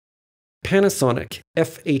Panasonic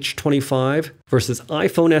FH25 versus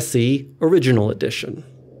iPhone SE Original Edition.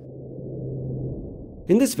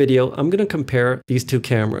 In this video, I'm going to compare these two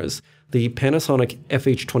cameras, the Panasonic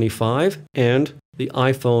FH25 and the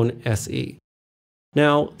iPhone SE.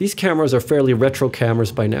 Now, these cameras are fairly retro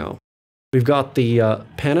cameras by now. We've got the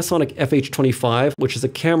Panasonic FH25, which is a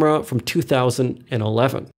camera from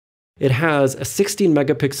 2011. It has a 16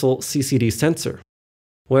 megapixel CCD sensor.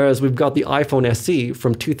 Whereas we've got the iPhone SE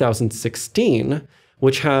from 2016,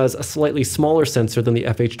 which has a slightly smaller sensor than the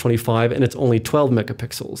FH25 and it's only 12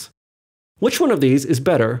 megapixels. Which one of these is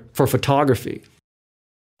better for photography?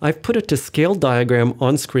 I've put a to scale diagram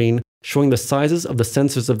on screen showing the sizes of the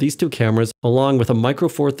sensors of these two cameras along with a micro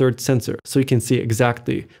four thirds sensor so you can see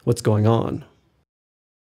exactly what's going on.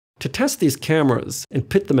 To test these cameras and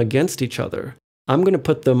pit them against each other, I'm going to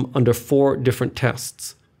put them under 4 different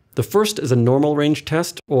tests. The first is a normal range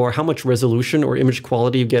test, or how much resolution or image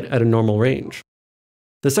quality you get at a normal range.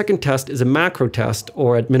 The second test is a macro test,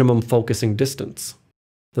 or at minimum focusing distance.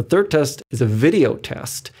 The third test is a video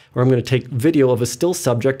test, where I'm going to take video of a still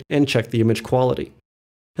subject and check the image quality.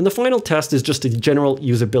 And the final test is just a general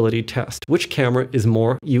usability test. Which camera is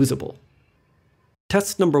more usable?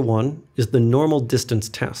 Test number 1 is the normal distance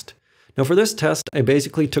test. Now for this test, I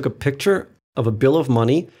basically took a picture of a bill of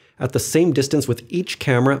money at the same distance with each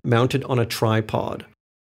camera mounted on a tripod.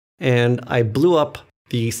 And I blew up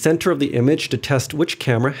the center of the image to test which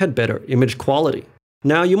camera had better image quality.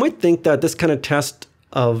 Now you might think that this kind of test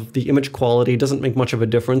of the image quality doesn't make much of a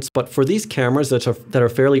difference, but for these cameras that are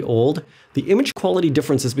fairly old, the image quality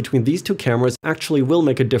differences between these two cameras actually will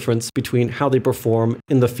make a difference between how they perform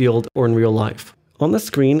in the field or in real life. On the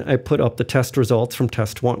screen, I put up the test results from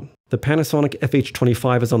test 1. The Panasonic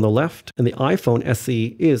FH25 is on the left and the iPhone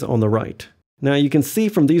SE is on the right. Now you can see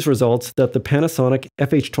from these results that the Panasonic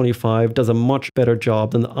FH25 does a much better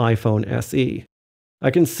job than the iPhone SE. I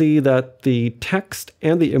can see that the text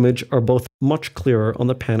and the image are both much clearer on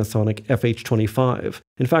the Panasonic FH25.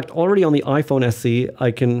 In fact, already on the iPhone SE,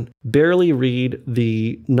 I can barely read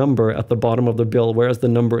the number at the bottom of the bill, whereas the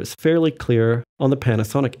number is fairly clear on the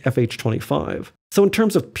Panasonic FH25. So in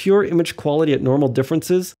terms of pure image quality at normal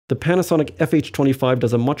differences, the Panasonic FH25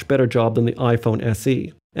 does a much better job than the iPhone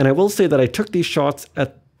SE. And I will say that I took these shots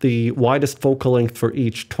at the widest focal length for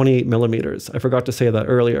each, 28 millimeters. I forgot to say that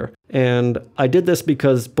earlier. And I did this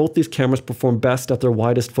because both these cameras perform best at their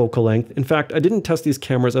widest focal length. In fact, I didn't test these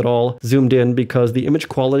cameras at all zoomed in because the image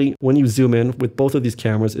quality when you zoom in with both of these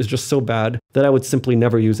cameras is just so bad that I would simply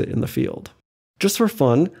never use it in the field. Just for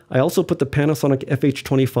fun, I also put the Panasonic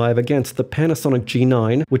FH25 against the Panasonic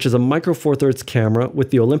G9, which is a micro four thirds camera with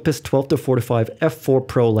the Olympus 12-45 f4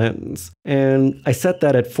 Pro lens. And I set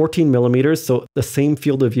that at 14 millimeters, so the same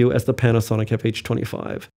field of view as the Panasonic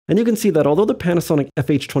FH25. And you can see that although the Panasonic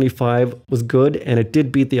FH25 was good and it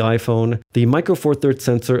did beat the iPhone, the micro four thirds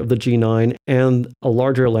sensor of the G9 and a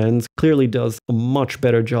larger lens clearly does a much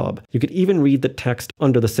better job. You could even read the text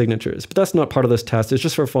under the signatures, but that's not part of this test. It's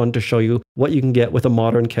just for fun to show you what you can get with a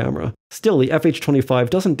modern camera. Still, the FH25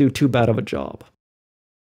 doesn't do too bad of a job.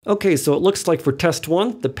 Okay, so it looks like for test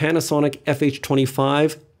 1, the Panasonic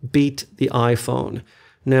FH25 beat the iPhone.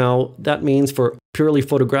 Now, that means for purely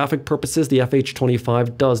photographic purposes, the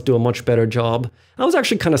FH25 does do a much better job. I was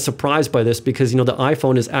actually kind of surprised by this because, the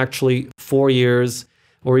iPhone is actually 4 years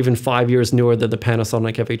or even 5 years newer than the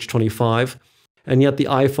Panasonic FH25, and yet the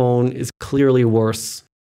iPhone is clearly worse.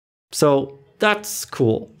 So that's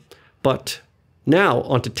cool. But now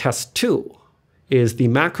onto test 2 is the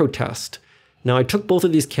macro test. Now I took both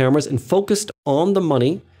of these cameras and focused on the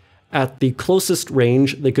money at the closest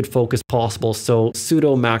range they could focus possible, so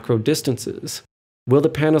pseudo macro distances. Will the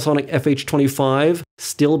Panasonic FH25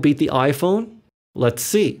 still beat the iPhone? Let's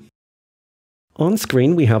see. On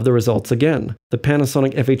screen we have the results again. The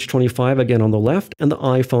Panasonic FH25 again on the left and the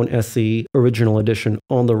iPhone SE Original Edition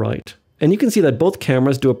on the right. And you can see that both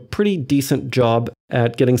cameras do a pretty decent job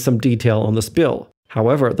at getting some detail on this bill.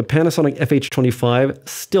 However, the Panasonic FH25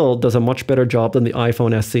 still does a much better job than the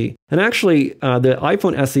iPhone SE. And actually, the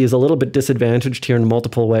iPhone SE is a little bit disadvantaged here in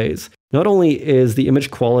multiple ways. Not only is the image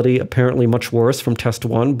quality apparently much worse from test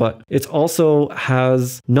 1, but it also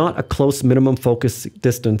has not a close minimum focus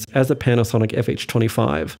distance as the Panasonic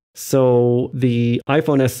FH25. So the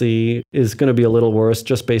iPhone SE is going to be a little worse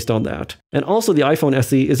just based on that. And also the iPhone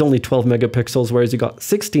SE is only 12 megapixels, whereas you got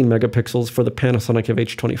 16 megapixels for the Panasonic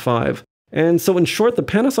FH25. And so in short, the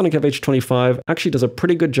Panasonic FH25 actually does a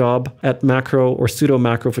pretty good job at macro or pseudo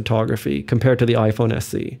macro photography compared to the iPhone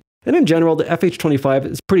SE. And in general, the FH25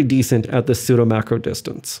 is pretty decent at this pseudo macro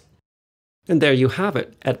distance. And there you have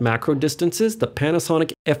it. At macro distances, the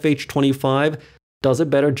Panasonic FH25 does a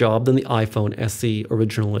better job than the iPhone SE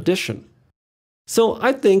Original Edition. So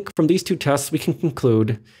I think from these two tests we can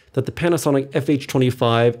conclude that the Panasonic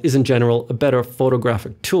FH25 is in general a better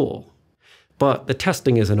photographic tool. But the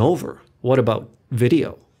testing isn't over. What about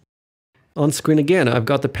video? On screen again, I've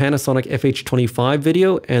got the Panasonic FH25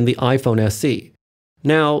 video and the iPhone SE.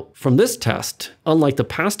 Now, from this test, unlike the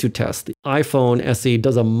past two tests, the iPhone SE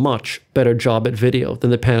does a much better job at video than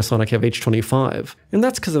the Panasonic FH25, and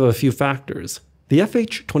that's because of a few factors. The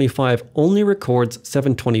FH25 only records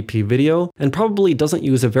 720p video and probably doesn't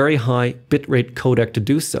use a very high bitrate codec to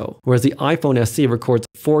do so, whereas the iPhone SE records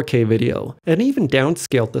 4K video, and even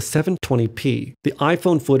downscaled to 720p. The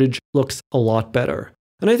iPhone footage looks a lot better.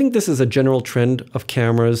 And I think this is a general trend of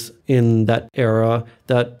cameras in that era,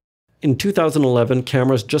 that in 2011,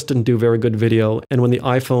 cameras just didn't do very good video, and when the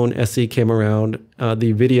iPhone SE came around,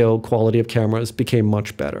 the video quality of cameras became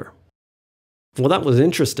much better. Well, that was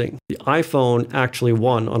interesting. The iPhone actually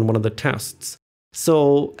won on one of the tests.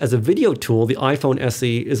 So, as a video tool, the iPhone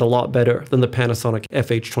SE is a lot better than the Panasonic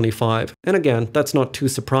FH25, and again, that's not too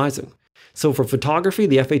surprising. So for photography,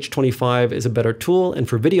 the FH25 is a better tool, and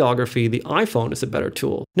for videography, the iPhone is a better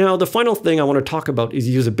tool. Now, the final thing I want to talk about is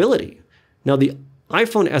usability. Now, the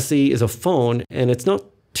iPhone SE is a phone, and it's not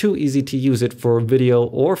too easy to use it for video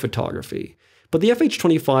or photography. But the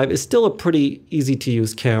FH25 is still a pretty easy to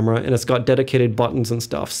use camera, and it's got dedicated buttons and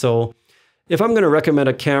stuff. So if I'm going to recommend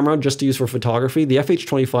a camera just to use for photography, the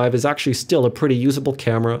FH25 is actually still a pretty usable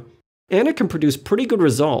camera, and it can produce pretty good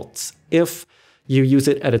results if you use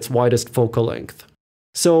it at its widest focal length.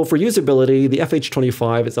 So for usability, the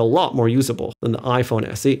FH25 is a lot more usable than the iPhone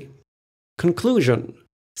SE. Conclusion.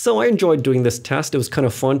 So I enjoyed doing this test. It was kind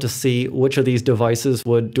of fun to see which of these devices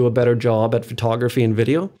would do a better job at photography and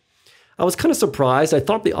video. I was kind of surprised. I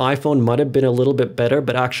thought the iPhone might have been a little bit better,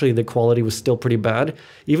 but actually the quality was still pretty bad,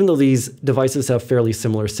 even though these devices have fairly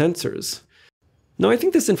similar sensors. Now, I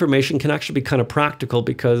think this information can actually be kind of practical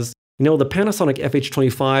because, you know, the Panasonic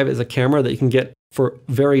FH25 is a camera that you can get for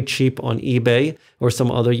very cheap on eBay or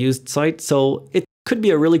some other used site. So it could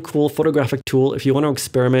be a really cool photographic tool if you want to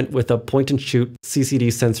experiment with a point-and-shoot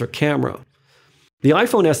CCD sensor camera. The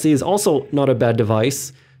iPhone SE is also not a bad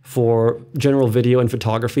device for general video and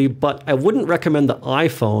photography, but I wouldn't recommend the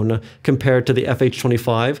iPhone compared to the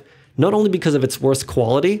FH25, not only because of its worse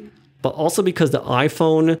quality, but also because the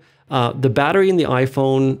iPhone, the battery in the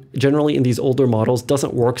iPhone, generally in these older models,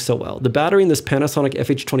 doesn't work so well. The battery in this Panasonic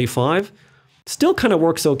FH25 still kind of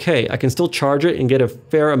works okay. I can still charge it and get a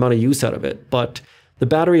fair amount of use out of it, but the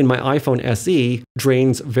battery in my iPhone SE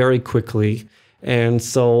drains very quickly, and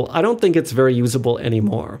so I don't think it's very usable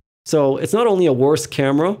anymore. So it's not only a worse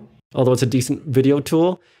camera, although it's a decent video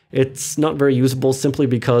tool, it's not very usable simply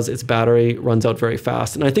because its battery runs out very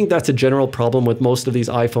fast. And I think that's a general problem with most of these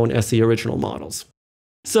iPhone SE original models.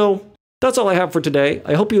 So that's all I have for today.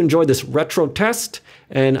 I hope you enjoyed this retro test,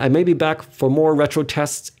 and I may be back for more retro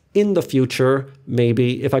tests in the future,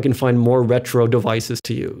 maybe if I can find more retro devices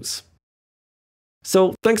to use.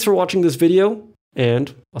 So thanks for watching this video,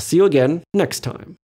 and I'll see you again next time.